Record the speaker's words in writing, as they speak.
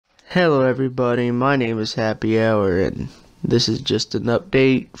Hello everybody, my name is Happy Hour and this is just an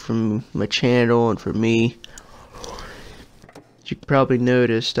update from my channel and for me. As you probably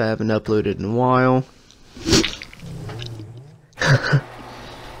noticed, I haven't uploaded in a while.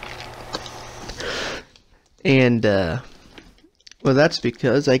 And well, that's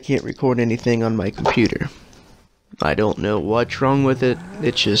because I can't record anything on my computer. I don't know what's wrong with it,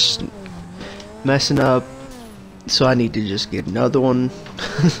 it's just messing up. So I need to just get another one.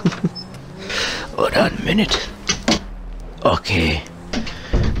 Hold on a minute. Okay.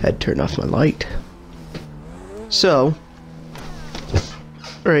 Had to turn off my light. So,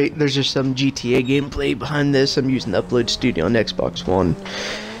 right, there's just some GTA gameplay behind this. I'm using Upload Studio on Xbox One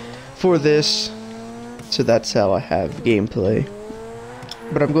for this. So that's how I have gameplay.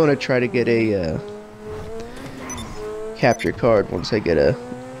 But I'm going to try to get a capture card once I get a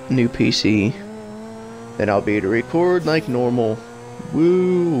new PC. Then I'll be able to record like normal.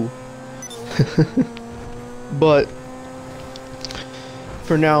 Woo! But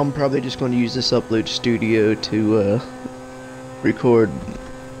for now, I'm probably just going to use this Upload Studio to record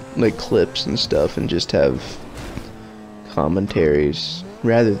like clips and stuff and just have commentaries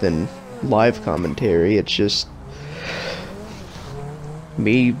rather than live commentary. It's just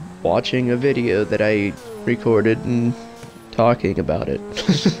me watching a video that I recorded and talking about it.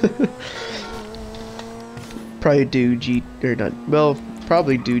 Probably do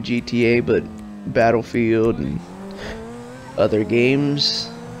probably do GTA, but Battlefield and other games,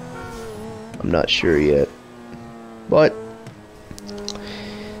 I'm not sure yet. But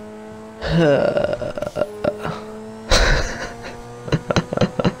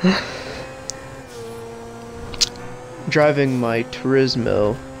driving my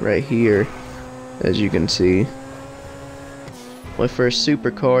Turismo right here, as you can see. My first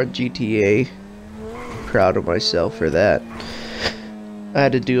supercar GTA. Proud of myself for that. I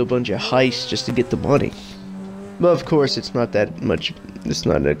had to do a bunch of heists just to get the money. Well, of course, it's not that much. It's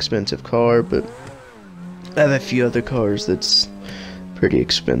not an expensive car, but I have a few other cars that's pretty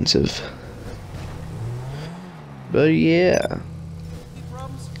expensive. But yeah.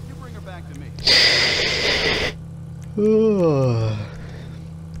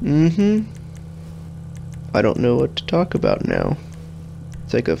 I don't know what to talk about now.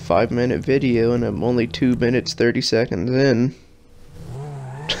 It's like a 5-minute video and I'm only 2 minutes 30 seconds in.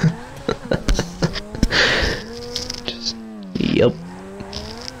 Yep.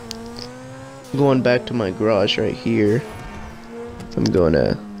 Going back to my garage right here. I'm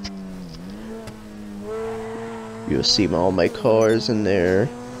gonna... You'll see all my cars in there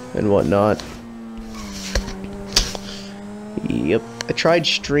and whatnot. Yep. I tried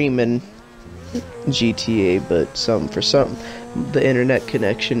streaming GTA, but the internet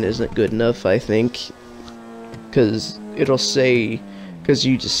connection isn't good enough, I think, because it'll say, because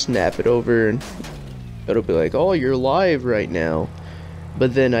you just snap it over and it'll be like, oh, you're live right now.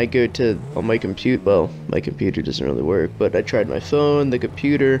 But then I go to on my computer, well, my computer doesn't really work, but I tried my phone, the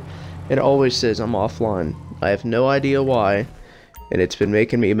computer, and it always says I'm offline. I have no idea why, and it's been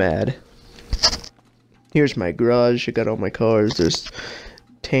making me mad. Here's my garage. I got all my cars. There's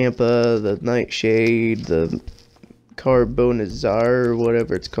Tampa, the Nightshade, the Carbonizar, or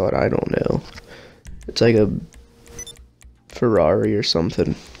whatever it's called, I don't know. It's like a Ferrari or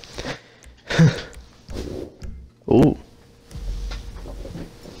something. Ooh.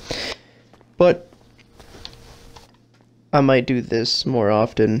 But I might do this more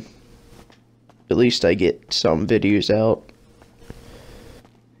often. At least I get some videos out.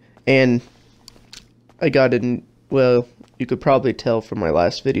 And I got in, well, you could probably tell from my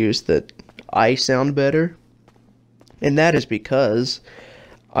last videos that I sound better. And that is because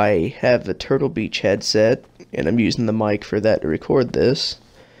I have a Turtle Beach headset, and I'm using the mic for that to record this.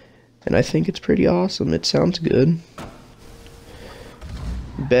 And I think it's pretty awesome. It sounds good.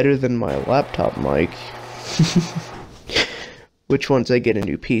 Better than my laptop mic. Which once I get a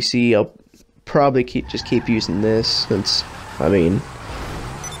new PC, I'll probably just keep using this, since, I mean,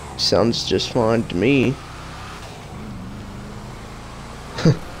 sounds just fine to me.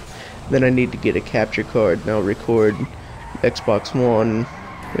 Then I need to get a capture card and I'll record Xbox One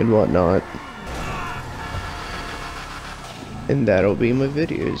and whatnot. And that'll be my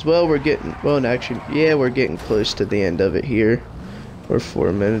videos. Well, we're getting close to the end of it here. We're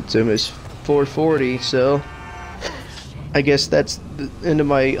 4 minutes, almost 4:40, so I guess that's the end of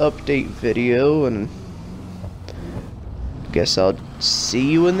my update video, and I guess I'll see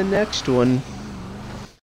you in the next one.